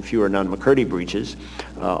reports and fewer Nunn-McCurdy breaches,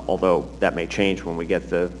 although that may change when we get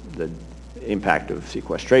the impact of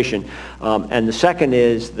sequestration. And the second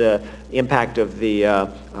is the impact of the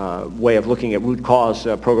way of looking at root cause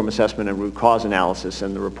program assessment and root cause analysis,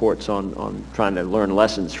 and the reports on trying to learn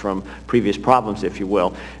lessons from previous problems, if you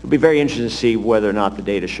will. It'll be very interesting to see whether or not the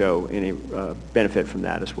data show any benefit from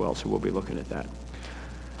that as well, so we'll be looking at that.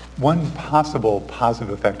 One possible positive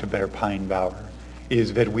effect of Better Pine Bower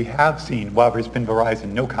is that we have seen, while there's been Verizon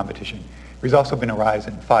no competition, there's also been a rise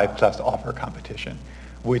in 5+ offer competition,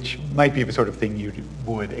 which might be the sort of thing you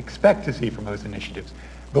would expect to see from those initiatives,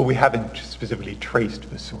 but we haven't specifically traced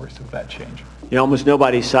the source of that change. You know, almost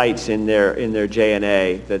nobody cites in their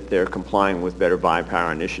J&A that they're complying with Better Buying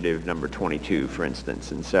Power Initiative number 22, for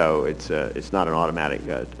instance, and so it's not an automatic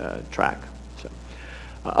track. So,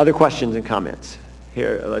 other questions and comments?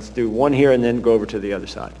 Here, let's do one here and then go over to the other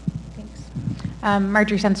side.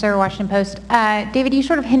 Marjorie Sensor, Washington Post. David, you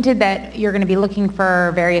sort of hinted that you're going to be looking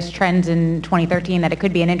for various trends in 2013, that it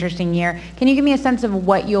could be an interesting year. Can you give me a sense of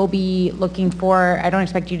what you'll be looking for? I don't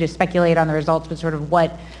expect you to speculate on the results, but sort of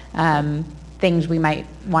what things we might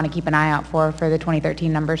want to keep an eye out for the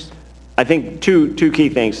 2013 numbers? I think two key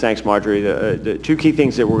things, thanks Marjorie, the two key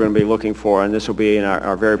things that we're going to be looking for, and this will be in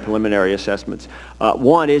our very preliminary assessments.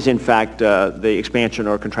 One is in fact the expansion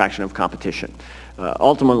or contraction of competition.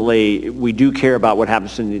 Ultimately, we do care about what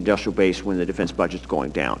happens in the industrial base when the defense budget's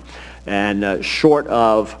going down. And short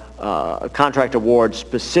of contract awards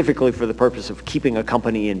specifically for the purpose of keeping a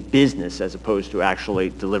company in business as opposed to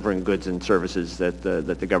actually delivering goods and services that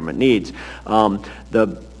the government needs,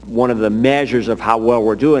 one of the measures of how well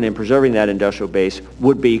we're doing in preserving that industrial base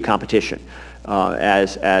would be competition.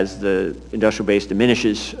 As the industrial base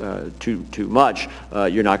diminishes too much,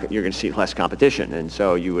 you're going to see less competition, and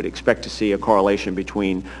so you would expect to see a correlation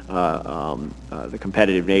between the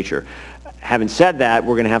competitive nature. Having said that,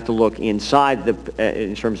 we're going to have to look inside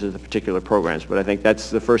in terms of the particular programs, but I think that's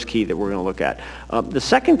the first key that we're going to look at. The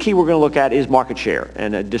second key we're going to look at is market share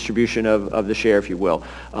and a distribution of the share, if you will.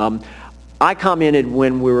 I commented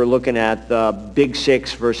when we were looking at the big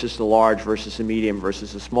six versus the large versus the medium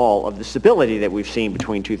versus the small of the stability that we've seen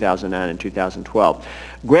between 2009 and 2012.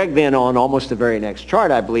 Greg then on almost the very next chart,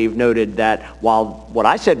 I believe, noted that while what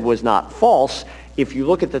I said was not false, if you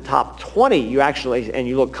look at the top 20, you actually, and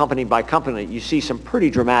you look company by company, you see some pretty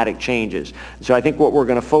dramatic changes. So I think what we're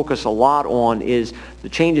going to focus a lot on is the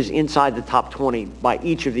changes inside the top 20 by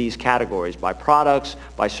each of these categories, by products,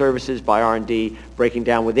 by services, by R&D, breaking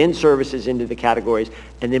down within services into the categories,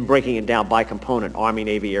 and then breaking it down by component, Army,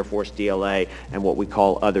 Navy, Air Force, DLA, and what we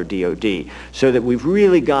call other DoD, so that we've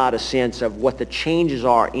really got a sense of what the changes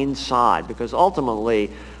are inside, because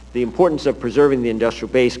ultimately, the importance of preserving the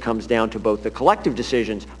industrial base comes down to both the collective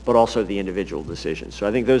decisions, but also the individual decisions. So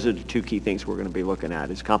I think those are the two key things we're going to be looking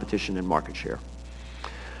at, is competition and market share.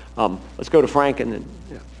 Let's go to Frank and then,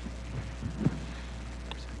 yeah.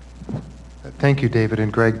 Thank you, David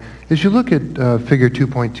and Greg. As you look at figure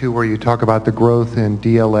 2.2, where you talk about the growth in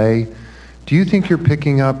DLA, do you think you're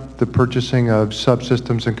picking up the purchasing of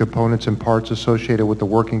subsystems and components and parts associated with the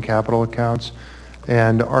working capital accounts?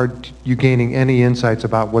 And are you gaining any insights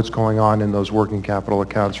about what's going on in those working capital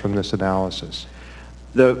accounts from this analysis?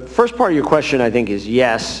 The first part of your question, I think, is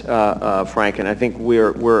yes, Frank, and I think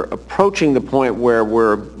we're approaching the point where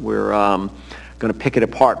we're going to pick it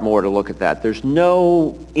apart more to look at that. There's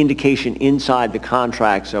no indication inside the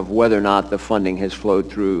contracts of whether or not the funding has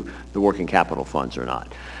flowed through the working capital funds or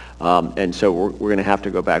not. And so we're going to have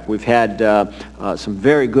to go back. We've had some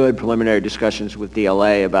very good preliminary discussions with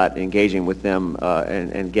DLA about engaging with them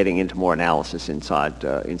and getting into more analysis inside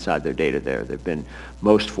their data there. They've been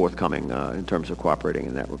most forthcoming in terms of cooperating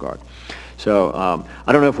in that regard. So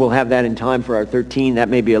I don't know if we'll have that in time for our 13. That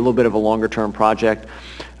may be a little bit of a longer term project.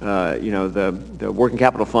 You know, the working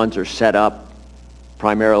capital funds are set up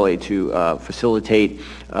primarily to facilitate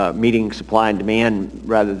meeting supply and demand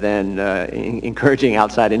rather than encouraging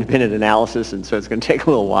outside independent analysis, and so it's going to take a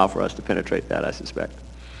little while for us to penetrate that, I suspect.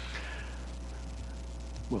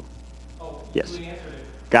 Well, yes.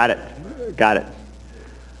 Got it. Got it.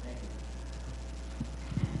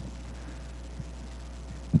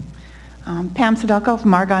 Pam Sudelko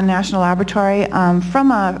from Argonne National Laboratory.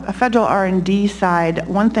 From a federal R&D side,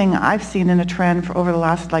 one thing I've seen in a trend for over the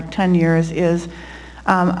last like 10 years is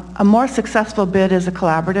a more successful bid is a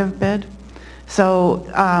collaborative bid. So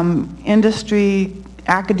industry,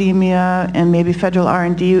 academia, and maybe federal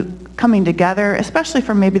R&D coming together, especially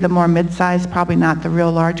for maybe the more mid-sized, probably not the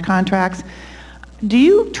real large contracts. Do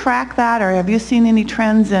you track that, or have you seen any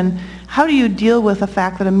trends in how do you deal with the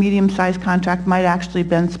fact that a medium-sized contract might actually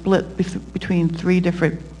been split between 3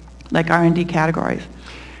 different, like, R&D categories?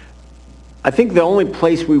 I think the only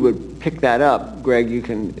place we would pick that up, Greg, you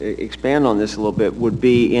can expand on this a little bit, would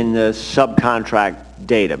be in the subcontract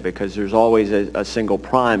data, because there's always a single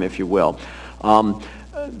prime, if you will.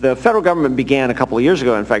 The federal government began a couple of years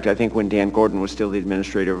ago, in fact, I think when Dan Gordon was still the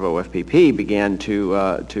administrator of OFPP, began to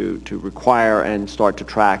require and start to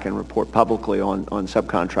track and report publicly on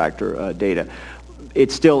subcontractor data.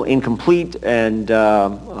 It's still incomplete, and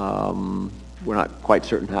we're not quite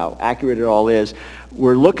certain how accurate it all is.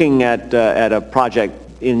 We're looking at a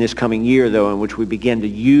project in this coming year, though, in which we begin to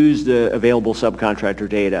use the available subcontractor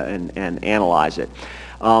data and analyze it.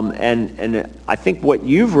 And I think what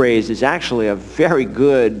you've raised is actually a very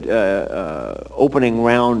good opening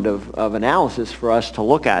round of analysis for us to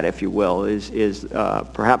look at, if you will, is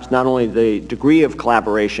perhaps not only the degree of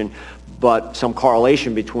collaboration, but some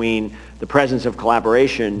correlation between the presence of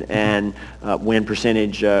collaboration and win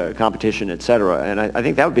percentage, competition, et cetera. And I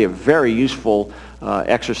think that would be a very useful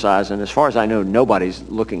exercise. And as far as I know, nobody's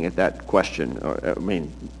looking at that question. Or, I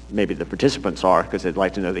mean, maybe the participants are because they'd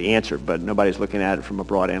like to know the answer, but nobody's looking at it from a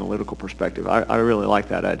broad analytical perspective. I really like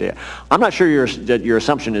that idea. I'm not sure that your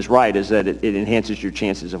assumption is right, is that it enhances your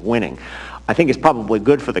chances of winning. I think it's probably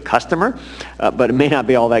good for the customer, but it may not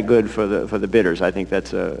be all that good for the bidders. I think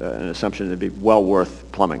that's an assumption that'd be well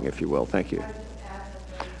worth plumbing, if you will. Thank you.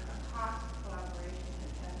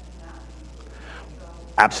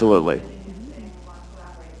 Absolutely.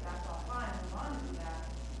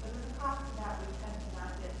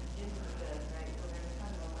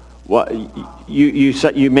 Well,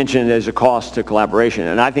 you mentioned there's a cost to collaboration,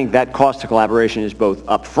 and I think that cost to collaboration is both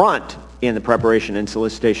upfront in the preparation and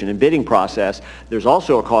solicitation and bidding process. There's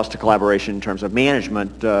also a cost to collaboration in terms of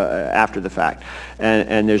management after the fact,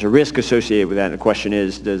 and there's a risk associated with that. And the question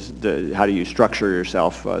is, how do you structure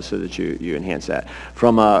yourself so that you enhance that?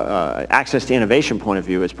 From a access to innovation point of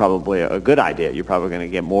view, it's probably a good idea. You're probably going to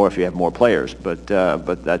get more if you have more players, but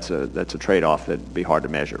that's a trade-off that'd be hard to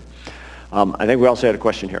measure. I think we also had a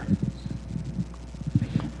question here.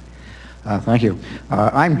 Thank you.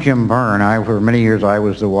 I'm Jim Byrne. For many years, I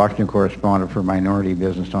was the Washington correspondent for Minority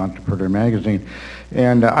Business Entrepreneur magazine.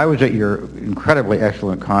 And I was at your incredibly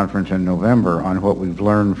excellent conference in November on what we've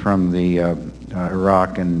learned from the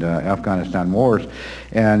Iraq and Afghanistan wars.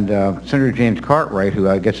 And Senator James Cartwright, who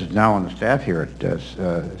I guess is now on the staff here at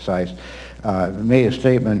CSIS, made a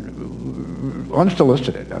statement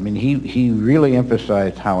unsolicited. I mean, he really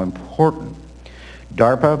emphasized how important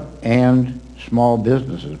DARPA and small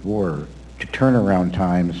businesses were to turnaround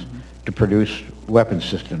times to produce weapons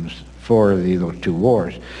systems for those 2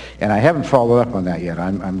 wars. And I haven't followed up on that yet.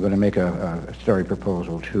 I'm going to make a story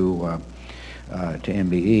proposal to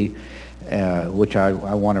MBE, which I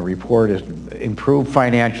want to report is improved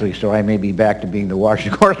financially, so I may be back to being the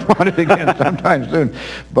Washington correspondent again sometime soon.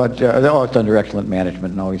 But it's under excellent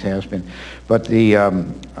management and always has been. But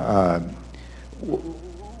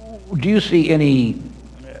do you see any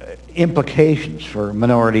implications for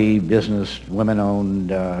minority business,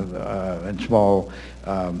 women-owned and small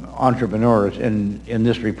entrepreneurs in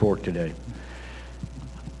this report today?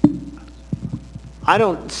 I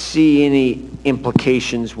don't see any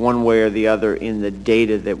implications one way or the other in the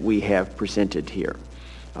data that we have presented here.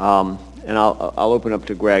 And I'll open up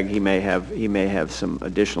to Greg. He may have some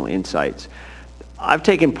additional insights. I've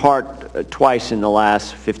taken part twice in the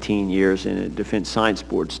last 15 years in a Defense Science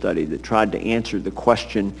Board study that tried to answer the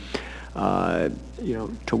question, to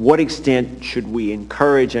what extent should we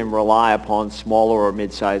encourage and rely upon smaller or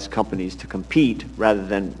mid-sized companies to compete rather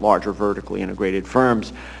than larger vertically integrated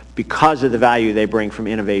firms because of the value they bring from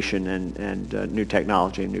innovation and new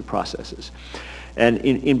technology and new processes. And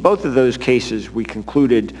in both of those cases, we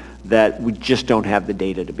concluded that we just don't have the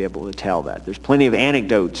data to be able to tell that. There's plenty of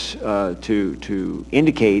anecdotes to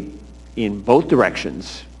indicate in both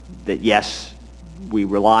directions that yes, we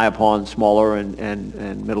rely upon smaller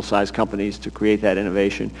and middle-sized companies to create that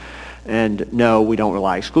innovation. And no, we don't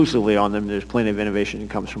rely exclusively on them. There's plenty of innovation that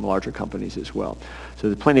comes from larger companies as well. So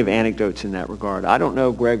there's plenty of anecdotes in that regard. I don't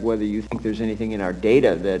know, Greg, whether you think there's anything in our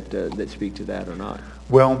data that speak to that or not.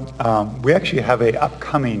 Well, we actually have an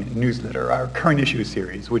upcoming newsletter, our current issue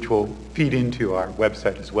series, which will feed into our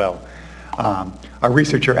website as well. Our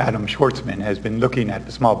researcher, Adam Schwartzman, has been looking at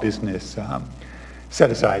the small business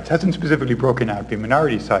set-asides, hasn't specifically broken out the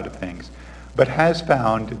minority side of things, but has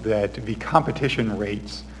found that the competition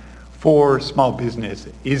rates for small business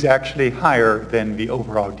is actually higher than the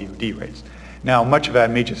overall DoD rates. Now, much of that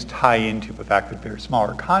may just tie into the fact that they're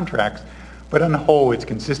smaller contracts, but on the whole, it's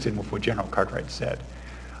consistent with what General Cartwright said.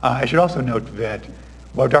 I should also note that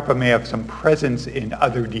while DARPA may have some presence in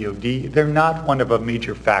other DoD, they're not one of the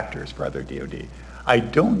major factors for other DoD. I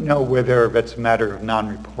don't know whether that's a matter of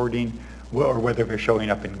non-reporting or whether they're showing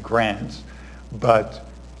up in grants, but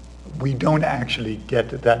we don't actually get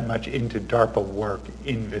that much into DARPA work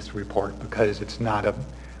in this report because it's not a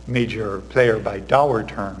major player by dollar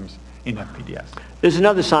terms in FPDS. There's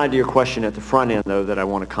another side to your question at the front end, though, that I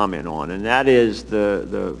want to comment on, and that is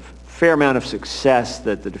the fair amount of success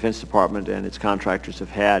that the Defense Department and its contractors have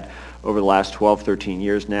had over the last 12, 13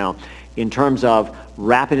 years now in terms of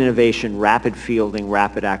rapid innovation, rapid fielding,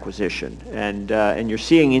 rapid acquisition. And you're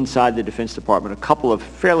seeing inside the Defense Department a couple of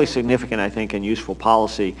fairly significant, I think, and useful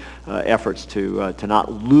policy efforts to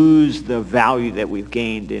not lose the value that we've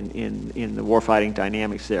gained in the warfighting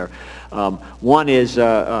dynamics there. One is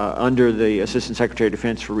under the Assistant Secretary of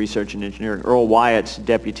Defense for Research and Engineering, Earl Wyatt's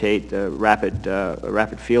deputate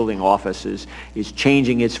rapid fielding office is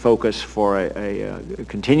changing its focus for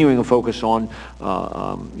continuing a focus on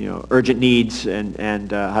urgent needs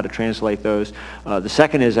and how to translate those. The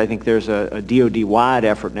second is, I think there's a DoD-wide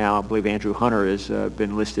effort now. I believe Andrew Hunter has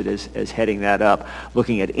been listed as heading that up,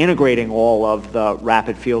 looking at integrating all of the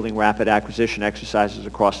rapid fielding, rapid acquisition exercises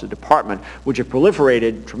across the department, which have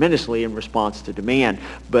proliferated tremendously in response to demand.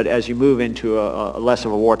 But as you move into a less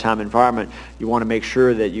of a wartime environment, you want to make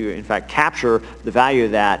sure that you, in fact, capture the value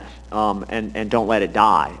of that and don't let it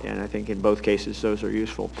die. And I think in both cases, those are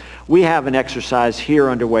useful. We have an exercise here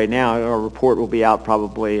underway now. Our report will be out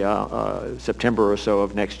probably September or so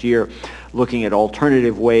of next year, looking at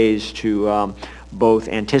alternative ways to both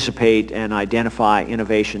anticipate and identify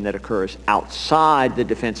innovation that occurs outside the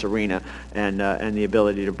defense arena and the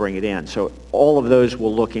ability to bring it in. So all of those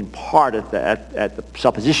will look in part at the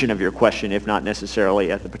supposition of your question, if not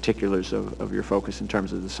necessarily at the particulars of your focus in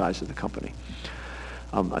terms of the size of the company.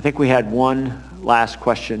 I think we had one last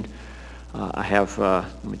question. I have,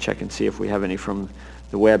 let me check and see if we have any from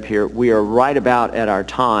the web here. We are right about at our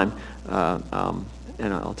time,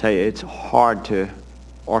 and I'll tell you, it's hard to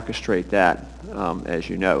orchestrate that, as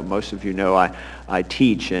you know. Most of you know I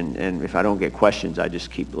teach, and if I don't get questions, I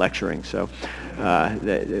just keep lecturing. So,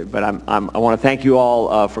 but I want to thank you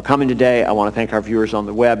all for coming today. I want to thank our viewers on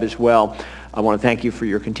the web as well. I want to thank you for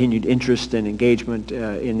your continued interest and engagement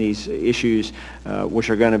in these issues, which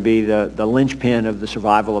are going to be the linchpin of the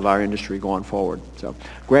survival of our industry going forward. So,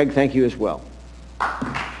 Greg, thank you as well.